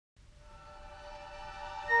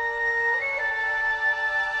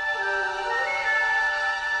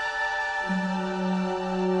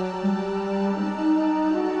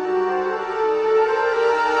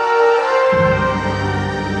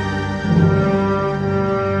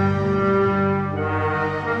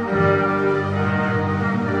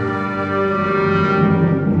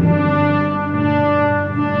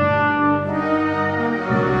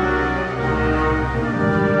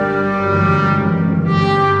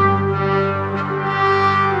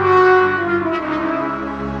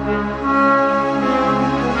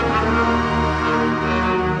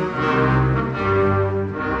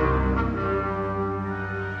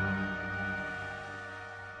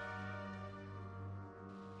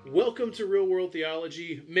Welcome to Real World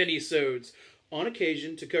Theology Minisodes. On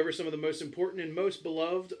occasion, to cover some of the most important and most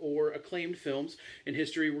beloved or acclaimed films in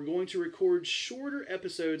history, we're going to record shorter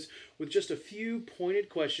episodes with just a few pointed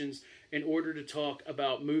questions in order to talk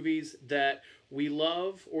about movies that we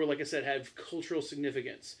love or, like I said, have cultural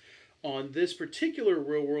significance. On this particular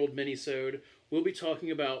Real World Minisode, we'll be talking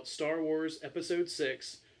about Star Wars Episode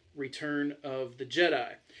 6, Return of the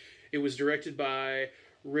Jedi. It was directed by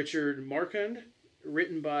Richard Marquand,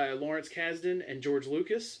 written by Lawrence Kasdan and George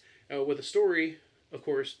Lucas, with a story, of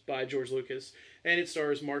course, by George Lucas, and it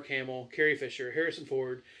stars Mark Hamill, Carrie Fisher, Harrison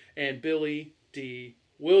Ford, and Billy D.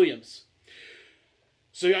 Williams.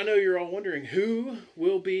 So I know you're all wondering who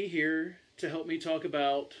will be here to help me talk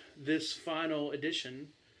about this final edition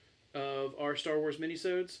of our Star Wars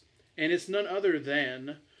minisodes, and it's none other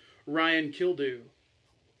than Ryan Kildew.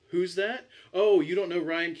 Who's that? Oh, you don't know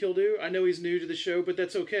Ryan Kildew? I know he's new to the show, but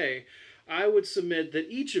that's okay. I would submit that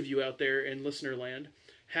each of you out there in listener land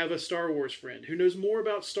have a Star Wars friend who knows more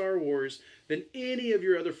about Star Wars than any of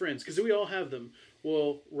your other friends, because we all have them.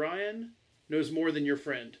 Well, Ryan knows more than your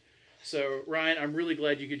friend. So, Ryan, I'm really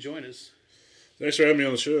glad you could join us. Thanks for having me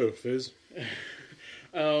on the show, Fizz.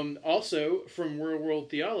 Also, from Real World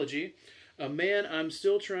Theology, a man I'm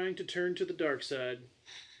still trying to turn to the dark side,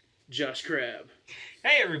 Josh Crabb.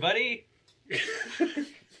 Hey, everybody!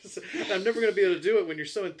 I'm never going to be able to do it when you're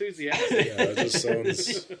so enthusiastic. Yeah, it just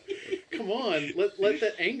sounds... Come on, let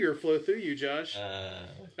that anger flow through you, Josh.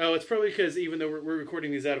 Oh, it's probably because even though we're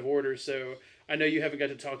recording these out of order, so I know you haven't got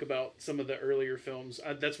to talk about some of the earlier films.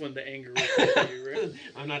 That's when the anger will flow through you, right?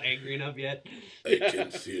 I'm not angry enough yet. I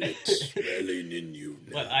can feel it swelling in you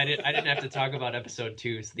now. But I didn't have to talk about episode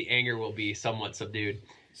 2, so the anger will be somewhat subdued.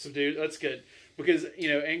 Subdued, that's good. Because,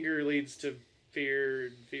 anger leads to fear,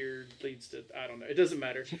 and fear leads to, I don't know. It doesn't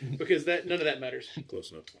matter, because none of that matters.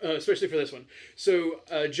 Close enough. Especially for this one. So,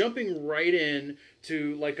 jumping right in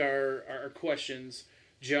to, our questions,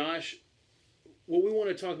 Josh, what we want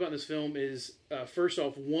to talk about in this film is, first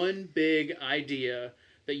off, one big idea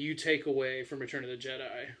that you take away from Return of the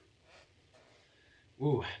Jedi.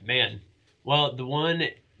 Ooh, man. Well, the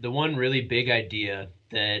one really big idea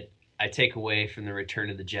that I take away from the Return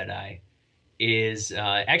of the Jedi is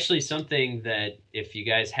actually something that, if you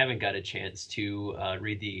guys haven't got a chance to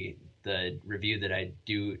read the review that I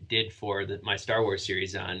did for my Star Wars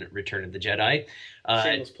series on Return of the Jedi.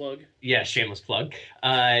 Shameless plug. Yeah, shameless plug.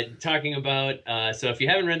 Talking about, so if you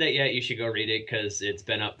haven't read that yet, you should go read it, because it's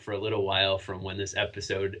been up for a little while from when this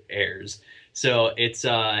episode airs. So it's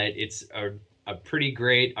a pretty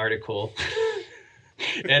great article.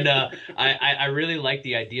 And I really like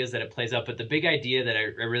the ideas that it plays out. But the big idea that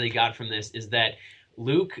I really got from this is that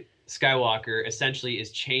Luke Skywalker essentially is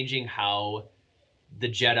changing how the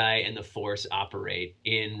Jedi and the Force operate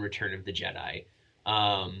in Return of the Jedi.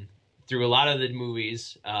 Through a lot of the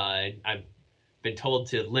movies, I've been told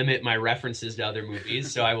to limit my references to other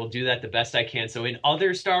movies, so I will do that the best I can. So in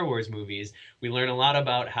other Star Wars movies, we learn a lot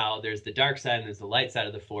about how there's the dark side and there's the light side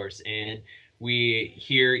of the Force, and we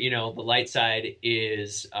hear, the light side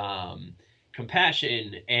is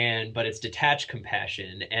compassion, but it's detached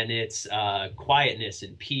compassion, and it's quietness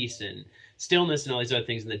and peace and stillness and all these other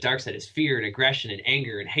things. And the dark side is fear and aggression and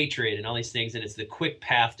anger and hatred and all these things, and it's the quick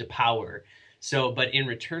path to power. So, but in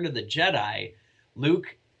Return of the Jedi,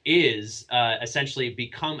 Luke is essentially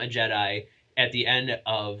become a Jedi at the end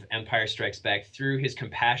of Empire Strikes Back through his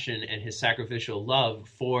compassion and his sacrificial love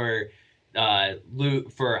for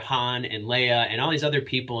Luke, for Han and Leia and all these other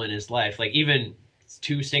people in his life, like even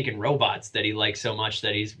 2 stinking robots that he likes so much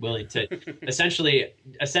that he's willing to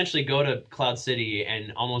essentially go to Cloud City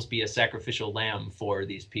and almost be a sacrificial lamb for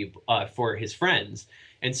these people, for his friends.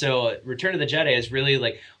 And so Return of the Jedi is really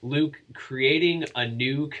like Luke creating a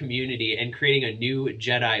new community and creating a new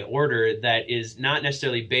Jedi order that is not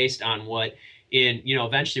necessarily based on what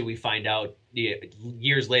eventually we find out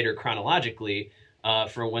years later chronologically,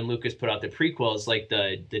 for when Lucas put out the prequels, like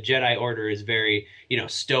the Jedi Order is very,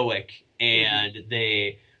 stoic, and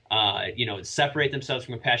they, separate themselves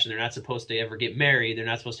from compassion. They're not supposed to ever get married. They're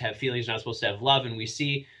not supposed to have feelings. They're not supposed to have love. And we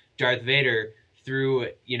see Darth Vader through,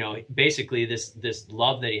 basically this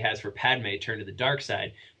love that he has for Padme turn to the dark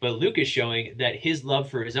side. But Luke is showing that his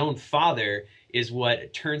love for his own father is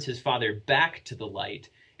what turns his father back to the light.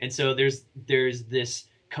 And so there's this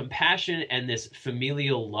compassion and this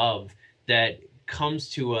familial love that comes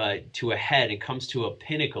to a head and comes to a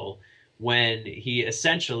pinnacle when he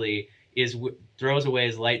essentially throws away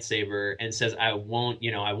his lightsaber and says, I won't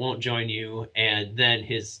join you. And then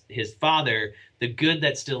his father, the good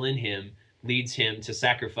that's still in him, leads him to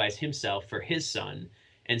sacrifice himself for his son.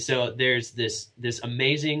 And so there's this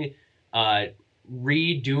amazing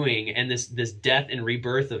redoing and this death and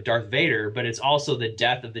rebirth of Darth Vader, but it's also the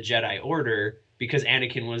death of the Jedi Order, because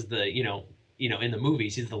Anakin was the in the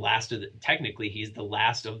movies he's the last of technically he's the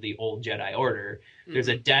last of the old Jedi Order. Mm-hmm. There's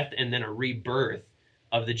a death and then a rebirth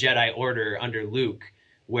of the Jedi Order under Luke,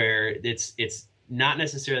 where it's not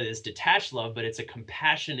necessarily this detached love, but it's a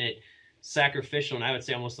compassionate, sacrificial, and I would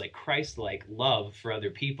say almost like Christ-like love for other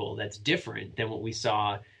people that's different than what we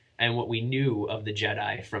saw and what we knew of the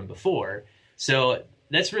Jedi from before. So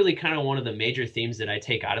that's really kind of one of the major themes that I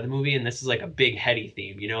take out of the movie, and this is like a big heady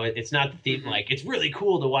theme. It's not the theme like it's really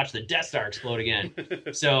cool to watch the Death Star explode again.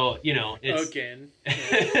 So it's again.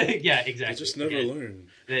 Yeah, exactly. They just never learn.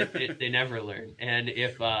 They never learn. And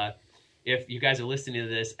if you guys are listening to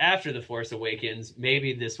this after The Force Awakens,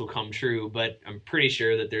 maybe this will come true, but I'm pretty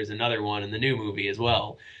sure that there's another one in the new movie as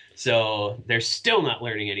well. So they're still not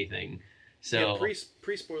learning anything. So yeah,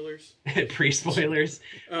 pre-spoilers. Pre-spoilers.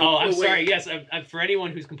 I'm sorry. Yes, for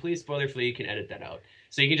anyone who's completely spoiler-free, you can edit that out.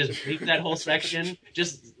 So you can just bleep that whole section.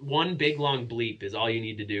 Just one big long bleep is all you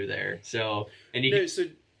need to do there. So and you. No, so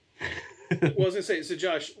well, I was gonna say. So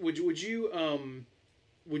Josh, would you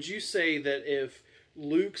say that if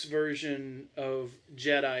Luke's version of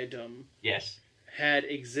Jedi-dom had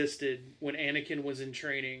existed when Anakin was in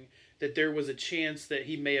training, that there was a chance that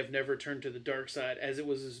he may have never turned to the dark side, as it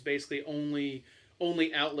was his basically only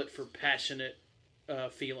outlet for passionate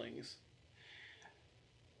feelings?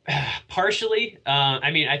 Partially.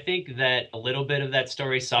 I think that a little bit of that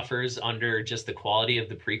story suffers under just the quality of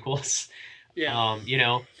the prequels. Yeah.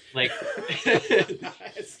 Like...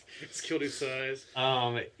 It's killed his size.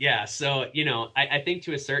 Yeah, so, I think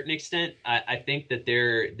to a certain extent, I think that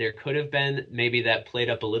there could have been maybe that played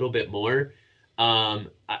up a little bit more.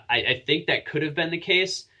 I think that could have been the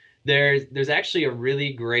case. There's actually a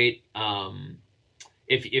really great,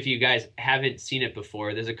 if you guys haven't seen it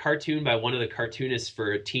before, there's a cartoon by one of the cartoonists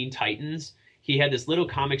for Teen Titans. He had this little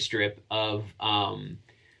comic strip of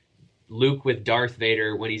Luke with Darth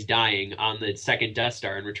Vader when he's dying on the second Death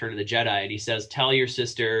Star in Return of the Jedi, and he says, "Tell your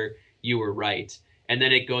sister you were right." And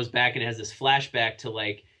then it goes back and it has this flashback to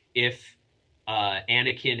like if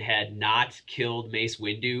Anakin had not killed Mace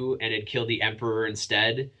Windu and had killed the Emperor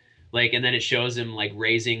instead, like, and then it shows him like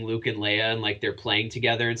raising Luke and Leia and like they're playing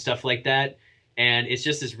together and stuff like that. And it's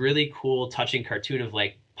just this really cool, touching cartoon of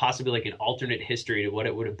like possibly like an alternate history to what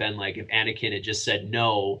it would have been like if Anakin had just said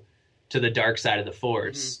no to the dark side of the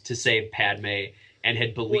Force to save Padme and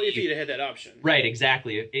had believed. Well, if he'd had that option. Right,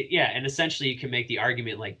 exactly. And essentially you can make the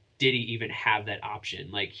argument like, did he even have that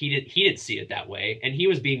option? Like he didn't see it that way, and he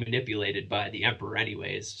was being manipulated by the Emperor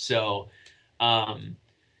anyways. So,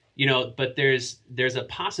 but there's a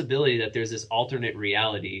possibility that there's this alternate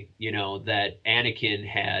reality, that Anakin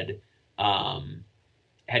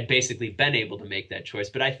had basically been able to make that choice.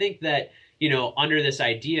 But I think that, under this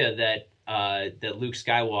idea that Luke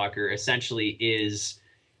Skywalker essentially is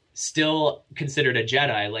still considered a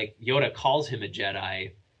Jedi, like Yoda calls him a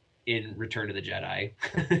Jedi in Return of the Jedi.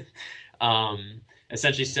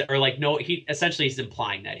 Essentially, or like, no, he essentially is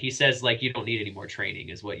implying that. He says like, you don't need any more training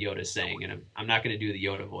is what Yoda's saying. And I'm not going to do the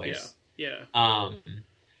Yoda voice. Yeah.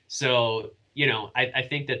 So, I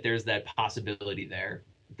think that there's that possibility there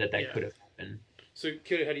that could have happened. So,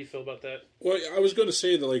 Kid, how do you feel about that? Well, I was going to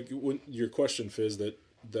say that, like, when your question, Fizz,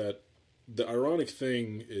 that the ironic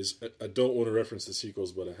thing is, I don't want to reference the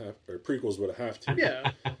sequels, but I have, or prequels, but I have to.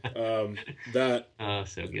 Yeah. That. Oh,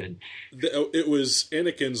 so good. It was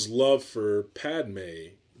Anakin's love for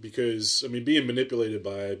Padme, because, I mean, being manipulated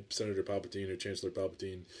by Senator Palpatine or Chancellor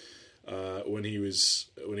Palpatine, when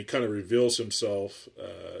he kind of reveals himself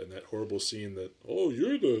in that horrible scene that, oh,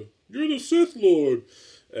 you're the Sith Lord,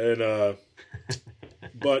 and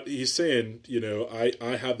but he's saying,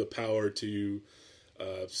 I have the power to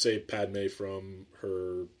save Padme from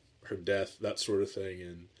her death, that sort of thing.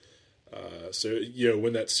 And so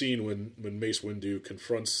when that scene when Mace Windu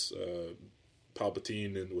confronts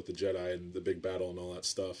Palpatine and with the Jedi and the big battle and all that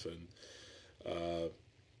stuff, and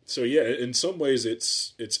so yeah, in some ways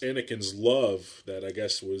it's Anakin's love that I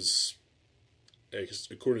guess was,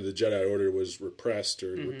 according to the Jedi Order, was repressed,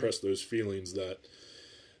 or repressed those feelings that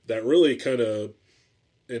really kind of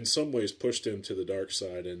in some ways pushed him to the dark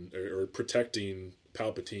side, and or protecting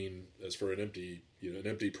Palpatine as for an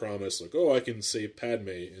empty promise, like, oh, I can save Padme,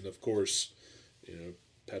 and of course,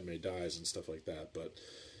 Padme dies and stuff like that. But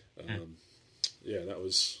yeah,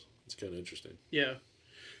 it's kind of interesting. Yeah.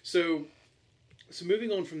 So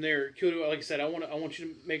moving on from there, Kyoto, like I said, I want you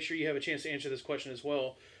to make sure you have a chance to answer this question as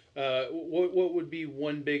well. What would be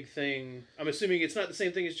one big thing? I'm assuming it's not the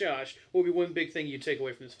same thing as Josh. What would be one big thing you'd take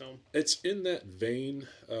away from this film? It's in that vein.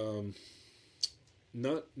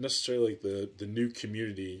 not necessarily like the new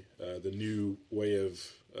community, the new way of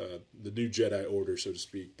the new Jedi Order, so to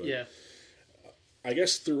speak. But yeah, I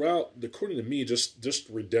guess throughout, according to me, just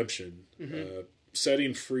redemption,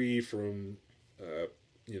 setting free from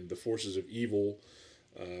the forces of evil.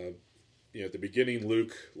 At the beginning,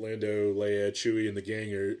 Luke, Lando, Leia, Chewie, and the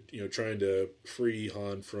gang are trying to free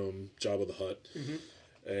Han from Jabba the Hutt,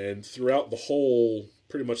 and throughout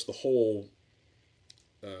pretty much the whole,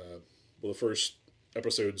 the first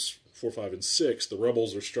episodes 4, 5, and 6, the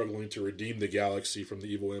rebels are struggling to redeem the galaxy from the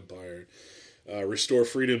evil empire, restore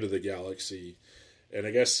freedom to the galaxy, and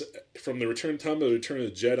I guess from the Return of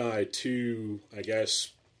the Jedi to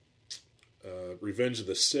Revenge of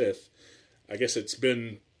the Sith, I guess it's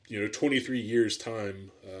been 23 years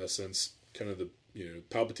time since kind of the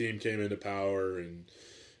Palpatine came into power and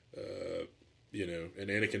and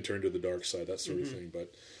Anakin turned to the dark side, that sort of thing.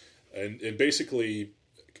 But and basically,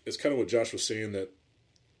 it's kind of what Josh was saying,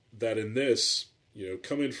 that in this,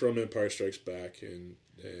 coming from Empire Strikes Back and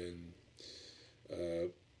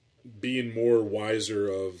being more wiser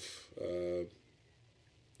of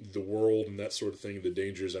the world and that sort of thing, the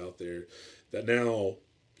dangers out there, that now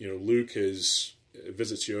Luke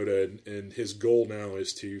visits Yoda, and his goal now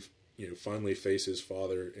is to finally face his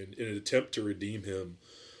father in an attempt to redeem him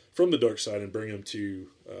from the dark side and bring him to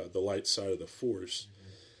the light side of the Force.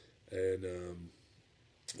 And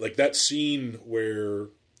like that scene where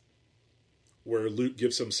Luke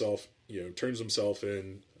gives himself, turns himself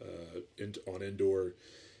in on Endor.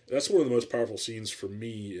 That's one of the most powerful scenes for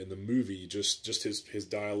me in the movie. Just his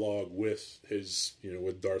dialogue with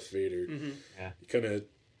with Darth Vader. Yeah. Kind of,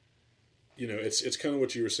 it's kind of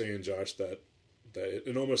what you were saying, Josh. That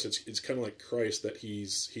and almost it's kind of like Christ, that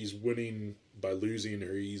he's winning by losing,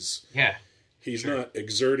 or he's not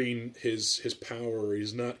exerting his power.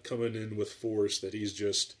 He's not coming in with force. That he's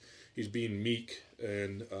being meek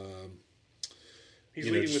and he's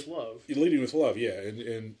leading with love. He's leading with love, yeah,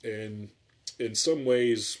 and in some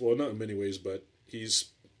ways, well, not in many ways, but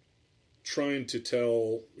he's trying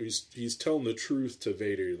to he's telling the truth to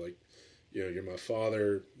Vader, like, you're my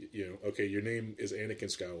father, okay, your name is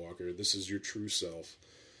Anakin Skywalker, this is your true self,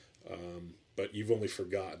 but you've only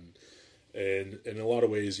forgotten. And in a lot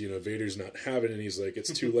of ways, Vader's not having it, and he's like,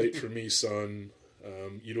 it's too late for me, son,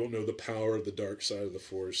 you don't know the power of the dark side of the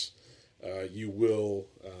Force, you will,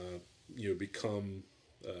 become,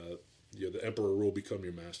 the Emperor will become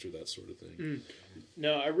your master, that sort of thing.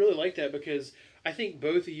 No, I really like that, because I think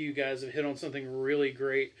both of you guys have hit on something really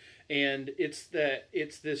great, and it's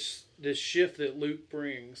this shift that Luke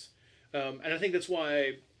brings, and I think that's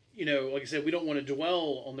why, like I said, we don't want to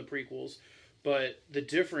dwell on the prequels, but the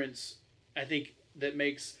difference, I think, that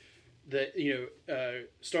makes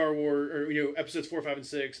Star Wars, or episodes 4, 5, and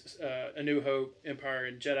 6, A New Hope, Empire,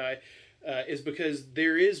 and Jedi, is because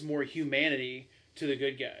there is more humanity to the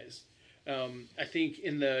good guys. I think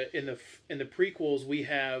in the prequels we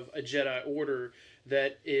have a Jedi Order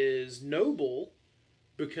that is noble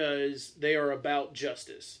because they are about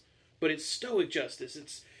justice, but it's stoic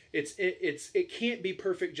justice. It can't be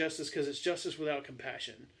perfect justice because it's justice without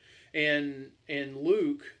compassion. And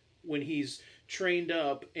Luke, when he's trained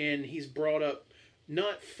up and he's brought up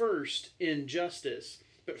not first in justice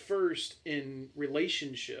but first in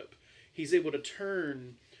relationship, he's able to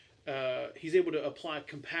turn. He's able to apply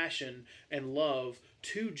compassion and love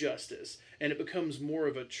to justice, and it becomes more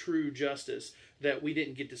of a true justice that we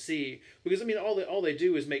didn't get to see. Because all they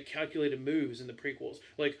do is make calculated moves in the prequels.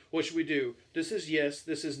 Like, what should we do? This is yes,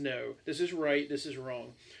 this is no. This is right, this is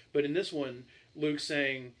wrong. But in this one, Luke's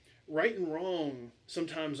saying right and wrong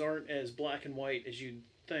sometimes aren't as black and white as you'd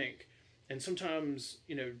think, and sometimes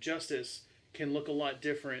justice can look a lot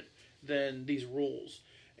different than these rules.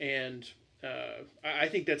 And I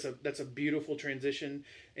think that's a beautiful transition,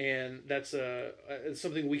 and that's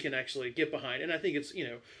something we can actually get behind. And I think it's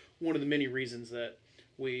one of the many reasons that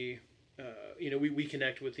we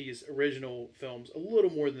connect with these original films a little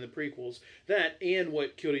more than the prequels. That, and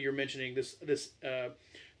what, Kilda, you're mentioning, this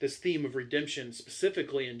theme of redemption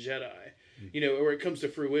specifically in Jedi. Where it comes to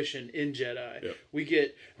fruition in Jedi, Yep. We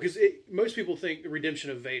get, because most people think the redemption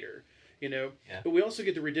of Vader. But we also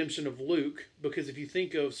get the redemption of Luke, because if you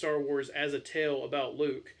think of Star Wars as a tale about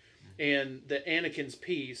Luke, and that Anakin's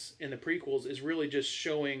piece in the prequels is really just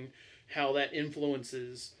showing how that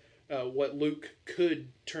influences what Luke could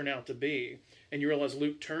turn out to be, and you realize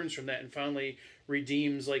Luke turns from that and finally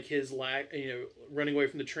redeems like his running away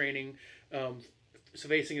from the training,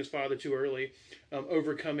 facing his father too early,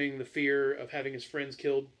 overcoming the fear of having his friends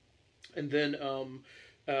killed, and then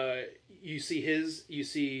you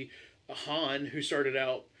see Han, who started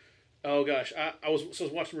out Oh gosh, I was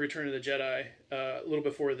watching Return of the Jedi a little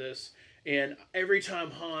before this, and every time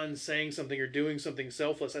Han's saying something or doing something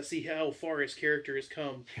selfless, I see how far his character has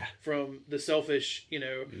come from the selfish,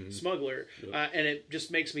 smuggler, and it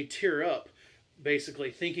just makes me tear up. Basically,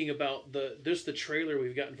 thinking about the trailer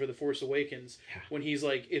we've gotten for The Force Awakens, when he's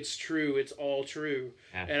like, "It's true, it's all true,"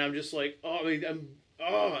 and I'm just like,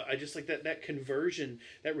 I just like that conversion,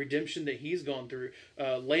 that redemption that he's gone through.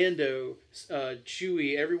 Lando,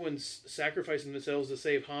 Chewie, everyone's sacrificing themselves to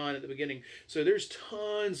save Han at the beginning. So there's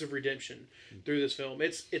tons of redemption through this film.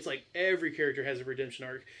 It's like every character has a redemption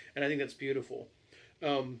arc, and I think that's beautiful.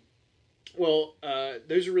 Those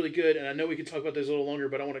are really good, and I know we can talk about those a little longer,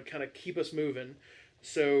 but I want to kind of keep us moving.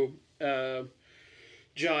 So,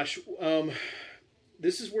 Josh,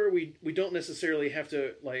 this is where we don't necessarily have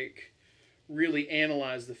to really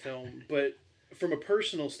analyze the film, but from a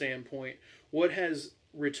personal standpoint, what has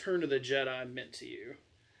Return of the Jedi meant to you?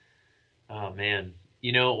 Oh man,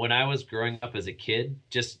 when I was growing up as a kid,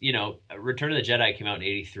 Return of the Jedi came out in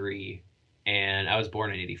 '83, and I was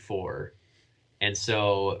born in '84, and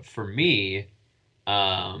so for me,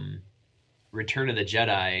 Return of the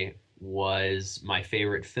Jedi was my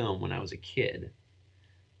favorite film when I was a kid.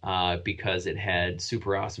 Because it had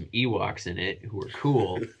super awesome Ewoks in it who were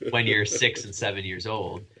cool when you're 6 and 7 years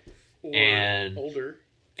old, Or and older,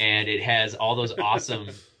 and it has all those awesome,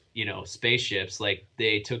 spaceships. Like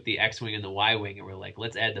they took the X-wing and the Y-wing and were like,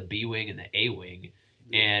 let's add the B-wing and the A-wing.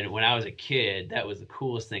 And when I was a kid, that was the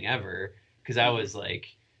coolest thing ever, because I was like,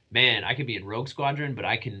 man, I could be in Rogue Squadron, but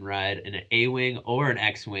I can ride in an A-wing or an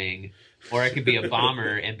X-wing, or I could be a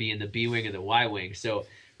bomber and be in the B-wing or the Y-wing. So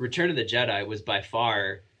Return of the Jedi was by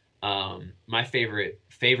far my favorite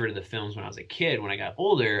of the films when I was a kid. When I got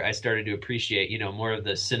older, I started to appreciate, more of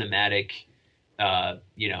the cinematic,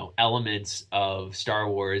 elements of Star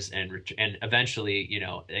Wars, and eventually,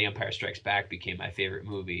 The Empire Strikes Back became my favorite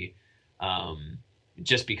movie,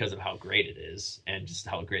 just because of how great it is and just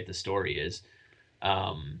how great the story is.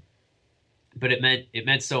 But it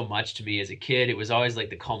meant so much to me as a kid. It was always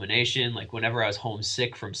like the culmination. Like whenever I was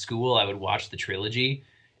homesick from school, I would watch the trilogy.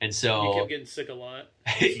 And so you kept getting sick a lot.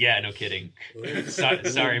 Yeah, no kidding.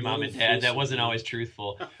 Sorry, Mom and Dad. That wasn't always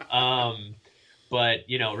truthful. But,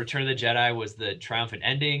 Return of the Jedi was the triumphant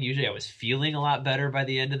ending. Usually I was feeling a lot better by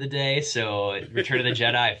the end of the day. So Return of the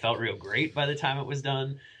Jedi, I felt real great by the time it was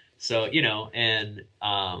done. So, it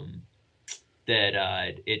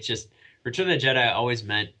just, Return of the Jedi always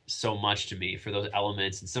meant so much to me for those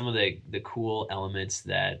elements and some of the cool elements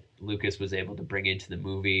that Lucas was able to bring into the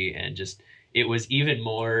movie, and just, it was even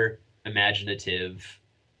more imaginative,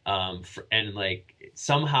 and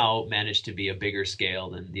somehow managed to be a bigger scale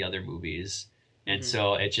than the other movies. And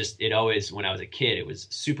so it always, when I was a kid, it was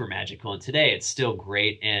super magical. And today it's still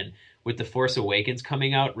great. And with The Force Awakens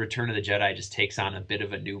coming out, Return of the Jedi just takes on a bit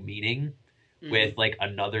of a new meaning with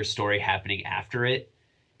another story happening after it.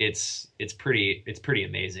 It's pretty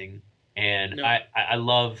amazing. And I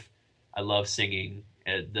love singing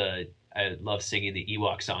I love singing the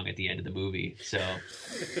Ewok song at the end of the movie. So,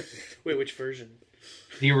 wait, which version?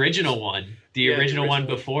 The original one. The original one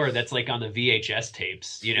one. Before, that's on the VHS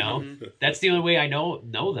tapes. That's the only way I know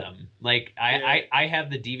them. I have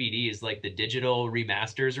the DVDs, the digital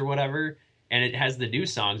remasters or whatever, and it has the new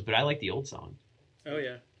songs, but I like the old song. Oh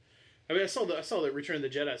yeah, I mean I saw the Return of the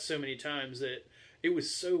Jedi so many times that it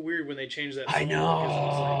was so weird when they changed that song. I know. It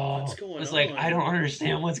was like, what's going on? It's I don't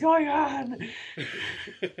understand what's going on. Why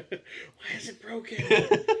is it broken?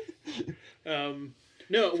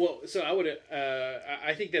 No, well, so I would.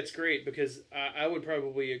 I think that's great, because I would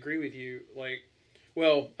probably agree with you. I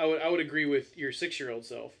would agree with your 6-year-old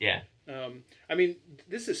self. Yeah. I mean,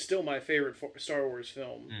 this is still my favorite Star Wars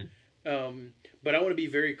film. But I want to be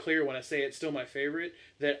very clear when I say it's still my favorite,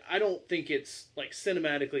 that I don't think it's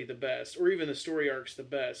cinematically the best, or even the story arc's the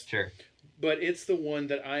best. Sure. But it's the one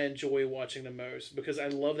that I enjoy watching the most, because I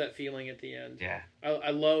love that feeling at the end. Yeah. I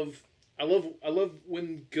love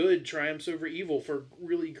when good triumphs over evil for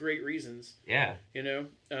really great reasons. Yeah. And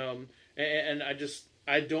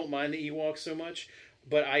I don't mind the Ewoks so much,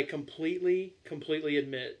 but I completely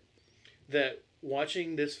admit that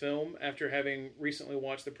watching this film after having recently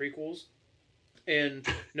watched the prequels, and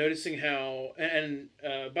noticing how, and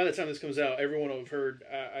by the time this comes out, everyone will have heard,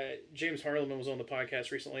 James Harleman was on the podcast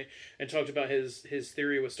recently and talked about his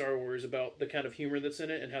theory with Star Wars about the kind of humor that's in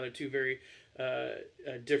it, and how they're two very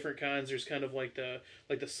different kinds. There's kind of the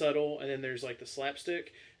subtle, and then there's the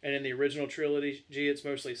slapstick. And in the original trilogy, it's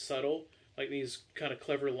mostly subtle, these kind of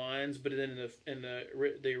clever lines. But then in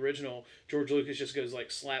the original, George Lucas just goes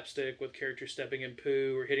slapstick with characters stepping in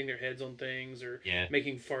poo or hitting their heads on things or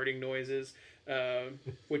making farting noises.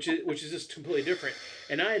 which is just completely different.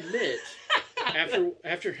 And I admit, after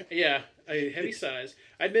a heavy sighs.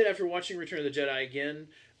 I admit after watching Return of the Jedi again,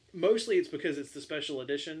 mostly it's because it's the special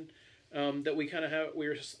edition that we kind of have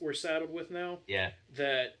we're saddled with now. Yeah.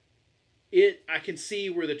 That I can see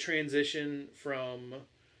where the transition from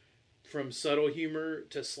subtle humor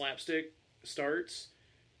to slapstick starts,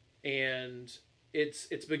 and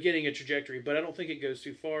it's beginning a trajectory, but I don't think it goes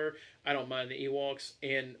too far. I don't mind the Ewoks,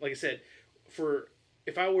 and like I said,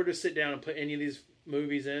 if I were to sit down and put any of these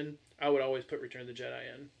movies in, I would always put Return of the Jedi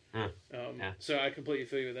in. So I completely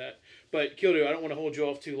feel you with that. But Kildu, I don't want to hold you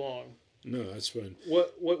off too long. No, that's fine.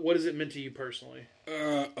 What has it meant to you personally?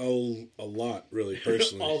 A lot, really,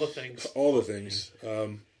 personally. All the things. All the things.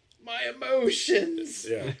 My emotions.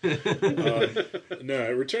 Yeah.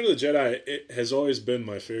 No, Return of the Jedi, it has always been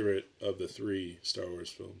my favorite of the 3 Star Wars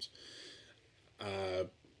films.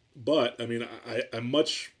 But I mean, I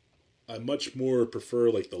much more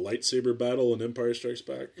prefer like the lightsaber battle in Empire Strikes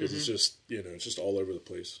Back because it's just it's just all over the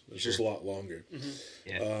place. It's just a lot longer.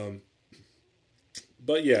 Yeah.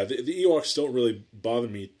 But yeah, the Ewoks don't really bother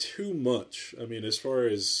me too much. I mean, as far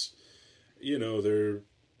as they're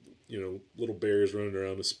little bears running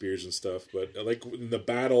around with spears and stuff. But like in the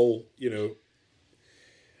battle, it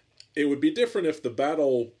would be different if the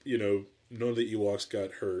battle, none of the Ewoks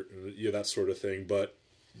got hurt and that sort of thing. But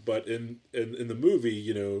in the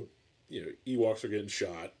movie, Ewoks are getting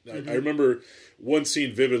shot. I remember one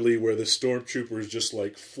scene vividly where the stormtroopers just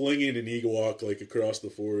like flinging an Ewok like across the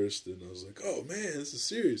forest, and I was like, "Oh man, this is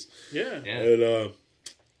serious." Yeah. And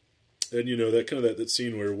that kind of that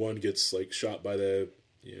scene where one gets like shot by the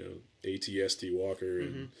ATST Walker,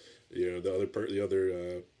 and the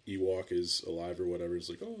other Ewok is alive or whatever. It's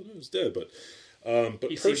like, oh no, it's dead. But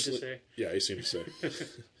he seemed to say. Yeah, he seemed to say.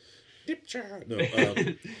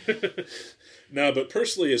 No, but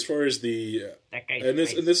personally, as far as the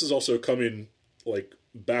this is also coming like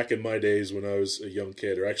back in my days when I was a young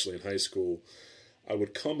kid, or actually in high school, I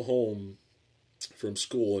would come home from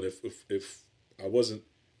school, and if I wasn't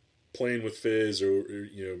playing with Fizz or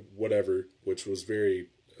whatever, which was very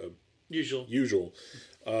usual,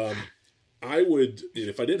 I would,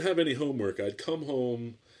 if I didn't have any homework, I'd come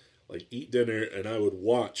home, like eat dinner, and I would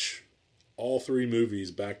watch all 3 movies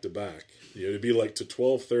back to back. It'd be like to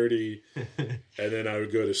 12:30, and then I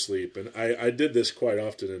would go to sleep. And I did this quite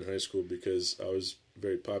often in high school because I was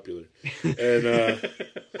very popular. And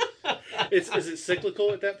is it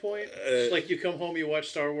cyclical at that point? Like you come home, you watch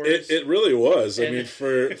Star Wars. It really was. I mean,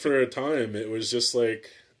 for a time, it was just like,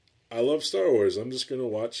 I love Star Wars. I'm just going to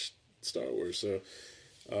watch Star Wars. So,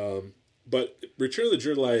 but Return of the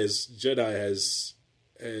Jedi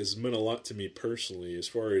has meant a lot to me personally, as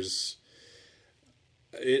far as.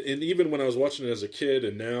 And even when I was watching it as a kid,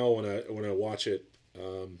 and now when I watch it,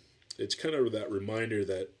 it's kind of that reminder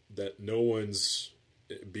that no one's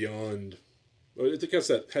beyond. Well, I think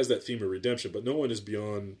that has that theme of redemption, but no one is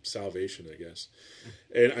beyond salvation, I guess.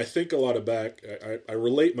 And I think a lot of I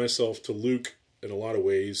relate myself to Luke in a lot of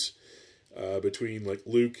ways, between like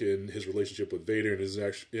Luke and his relationship with Vader and his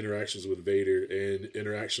interactions with Vader and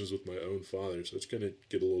interactions with my own father. So it's going to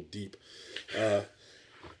get a little deep.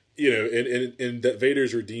 And that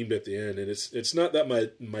Vader's redeemed at the end, and it's not that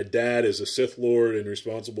my dad is a Sith Lord and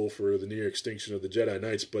responsible for the near extinction of the Jedi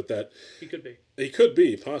Knights, but that he could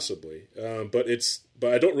be possibly, but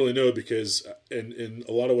I don't really know because in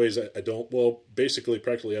a lot of ways I don't. Well, basically,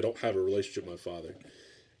 practically, I don't have a relationship with my father,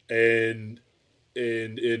 and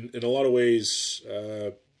in a lot of ways,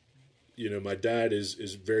 my dad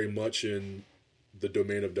is very much in the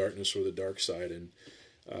domain of darkness or the dark side, and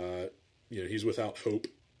he's without hope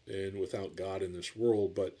and without God in this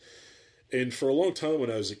world. And for a long time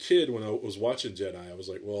when I was a kid, when I was watching Jedi, I was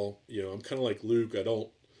like, well, I'm kind of like Luke. I don't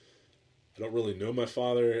really know my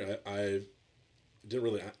father. I didn't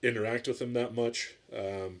really interact with him that much.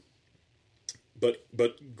 But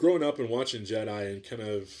growing up and watching Jedi, and kind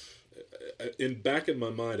of back in my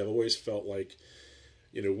mind, I've always felt like,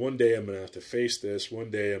 one day I'm going to have to face this. One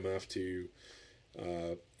day I'm going to have to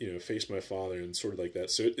face my father, and sort of like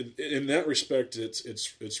that. So in that respect,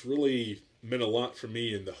 it's really meant a lot for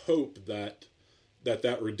me, in the hope that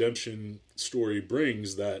redemption story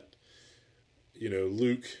brings, that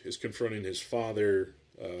Luke is confronting his father,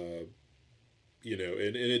 and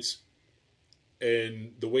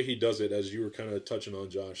the way he does it, as you were kind of touching on,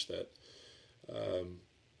 Josh, that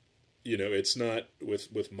it's not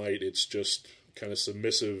with might, it's just kind of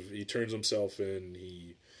submissive. He turns himself in.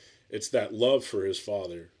 It's that love for his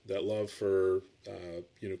father, that love for,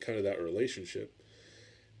 kind of that relationship.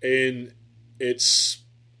 And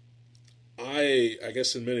I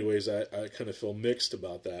guess in many ways I kind of feel mixed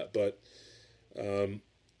about that. But And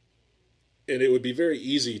it would be very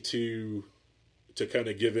easy to kind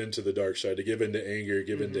of give in to the dark side, to give in to anger,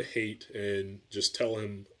 give in to hate, and just tell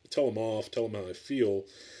him off, tell him how I feel.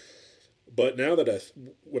 But now that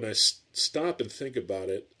when I stop and think about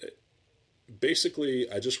it, basically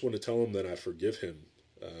I just want to tell him that I forgive him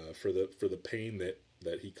for the pain that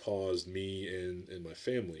he caused me and my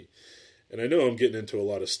family. And I know I'm getting into a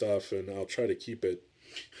lot of stuff, and I'll try to keep it.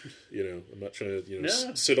 I'm not trying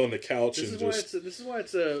to sit on the couch this and is this is why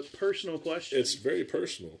it's a personal question. It's very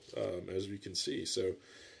personal, as we can see. So,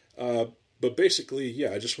 but basically,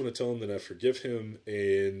 I just want to tell him that I forgive him,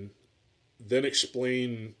 and then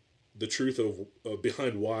explain the truth of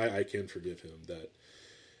behind why I can forgive him. That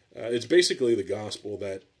it's basically the gospel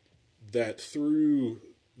that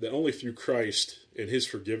only through Christ and His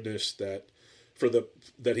forgiveness that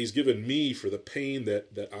He's given me for the pain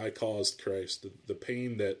that I caused Christ, the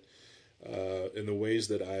pain that in the ways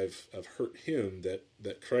that I've hurt Him,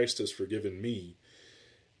 that Christ has forgiven me,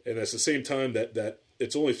 and at the same time that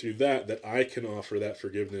it's only through that I can offer that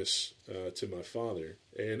forgiveness to my Father.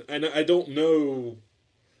 And I don't know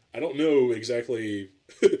exactly.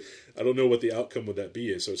 I don't know what the outcome would that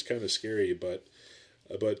be, so it's kind of scary. But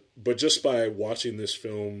just by watching this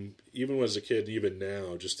film, even as a kid, even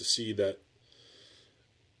now, just to see that,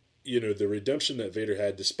 the redemption that Vader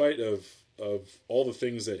had, despite of all the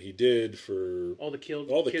things that he did for all the killing,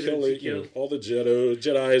 all the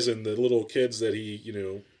Jedis and the little kids that he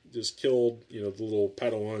just killed, the little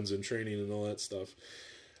Padawans in training and all that stuff.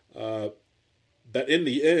 That in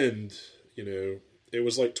the end, it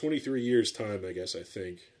was like 23 years time, I guess, I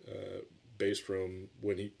think, based from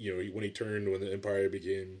when he turned, when the Empire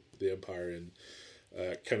became the Empire, and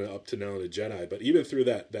kind of up to now the Jedi. But even through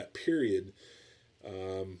that period,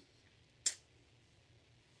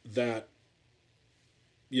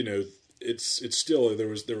 it's still, there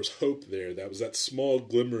was hope there. That was that small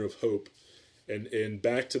glimmer of hope. And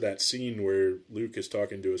back to that scene where Luke is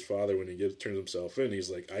talking to his father when he turns himself in, he's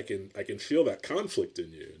like, I can feel that conflict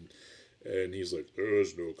in you. And he's like, there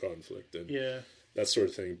is no conflict, and that sort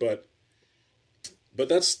of thing. But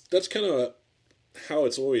that's kind of how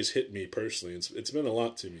it's always hit me personally. It's meant a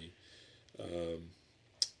lot to me,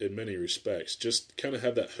 in many respects. Just kind of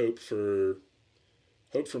have that hope for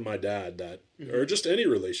my dad, or just any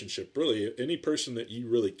relationship, really, any person that you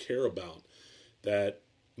really care about that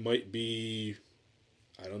might be,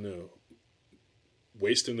 I don't know,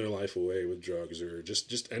 wasting their life away with drugs, or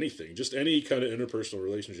just anything, just any kind of interpersonal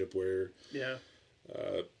relationship where,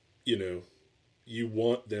 you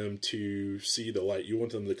want them to see the light. You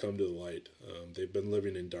want them to come to the light. They've been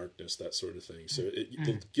living in darkness, that sort of thing. So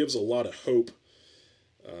it gives a lot of hope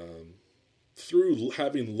through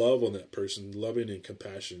having love on that person, loving and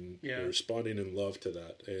compassion, responding in love to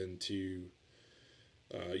that, and to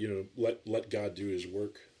let God do His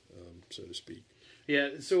work, so to speak.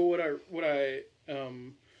 Yeah. So what I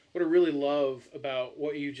really love about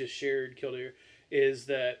what you just shared, Kildare, is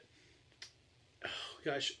that,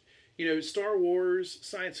 Star Wars,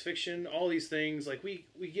 science fiction, all these things, like we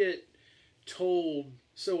get told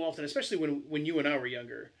so often, especially when you and I were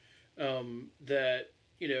younger, that,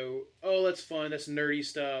 oh, that's fun, that's nerdy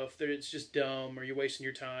stuff, that it's just dumb, or you're wasting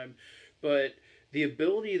your time. But the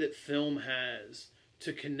ability that film has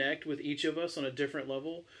to connect with each of us on a different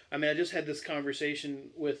level. I mean, I just had this conversation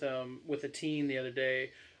with a teen the other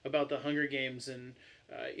day about the Hunger Games, and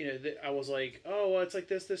I was like, oh, well, it's like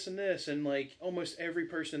this, and this, and like almost every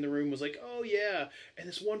person in the room was like, oh yeah, and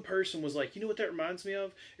this one person was like, you know what that reminds me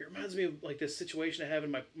of? It reminds me of like this situation I have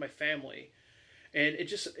in my family, and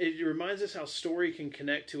it reminds us how story can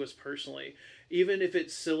connect to us personally, even if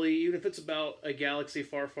it's silly, even if it's about a galaxy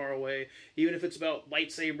far, far away, even if it's about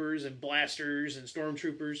lightsabers and blasters and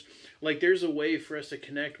stormtroopers. Like, there's a way for us to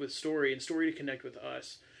connect with story, and story to connect with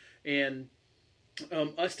us, and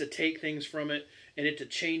us to take things from it, and it to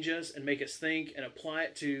change us and make us think and apply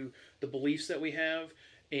it to the beliefs that we have,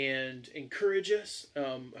 and encourage us.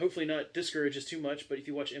 Hopefully not discourage us too much, but if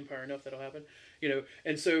you watch Empire enough, that'll happen.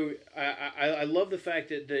 And so I love the fact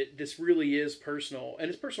that this really is personal, and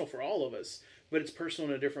it's personal for all of us, but it's personal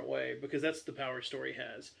in a different way, because that's the power story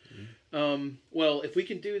has. Mm-hmm. Well, if we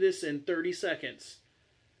can do this in 30 seconds,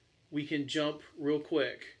 we can jump real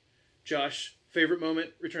quick. Josh, favorite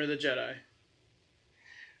moment, Return of the Jedi.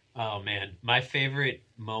 Oh, man. My favorite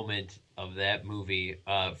moment of that movie,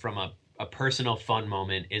 from a personal fun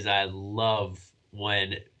moment, is I love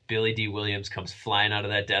when Billy D. Williams comes flying out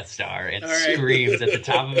of that Death Star and screams at the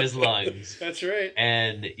top of his lungs. That's right.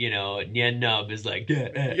 And, Nien Nub is like,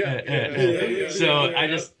 yeah. So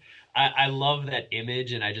I love that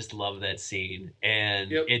image, and I just love that scene.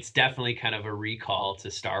 And it's definitely kind of a recall to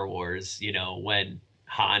Star Wars, you know, when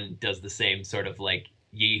Han does the same sort of like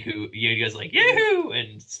yee-hoo, he goes like yee-hoo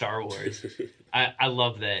in Star Wars. I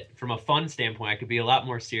love that. From a fun standpoint, I could be a lot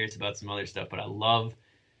more serious about some other stuff, but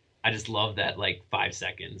I just love that like 5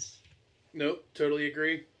 seconds. Nope, totally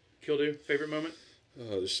agree. Kildu, favorite moment?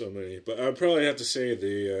 Oh, there's so many, but I'd probably have to say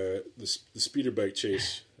the speeder bike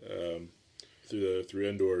chase through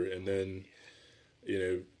Endor, and then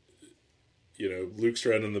you know Luke's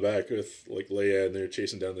riding on the back with like Leia, and they're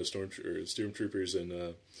chasing down the stormtroopers, and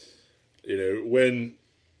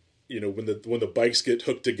when the bikes get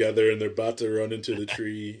hooked together and they're about to run into the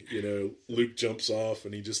tree, you know, Luke jumps off,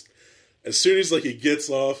 and he just, as soon as like he gets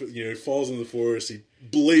off, you know, he falls in the forest, he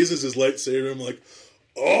blazes his lightsaber. I'm like,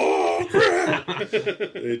 oh crap!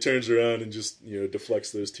 And he turns around and just, you know,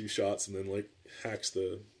 deflects those 2 shots, and then like hacks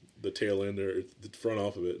the tail end or the front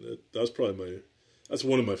off of it. That's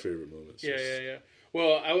one of my favorite moments. Yeah.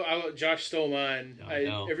 Well, Josh stole mine.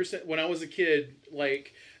 Ever since when I was a kid,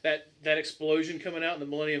 like that explosion coming out and the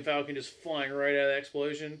Millennium Falcon just flying right out of that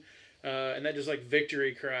explosion, and that just like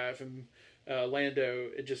victory cry from Lando.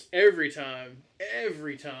 It just every time,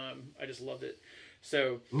 I just loved it.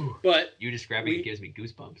 So, ooh, but you describing it gives me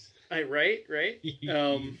goosebumps. Right.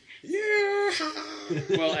 Yeah.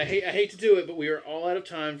 Well, I hate to do it, but we are all out of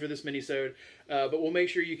time for this minisode. But we'll make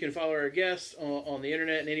sure you can follow our guests on the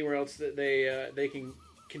internet and anywhere else that they can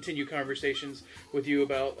continue conversations with you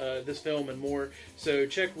about this film and more. So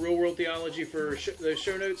check Real World Theology for those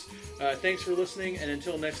show notes. Thanks for listening, and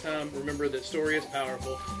until next time, remember that story is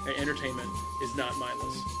powerful and entertainment is not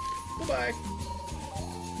mindless. Bye-bye.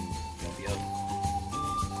 Love you.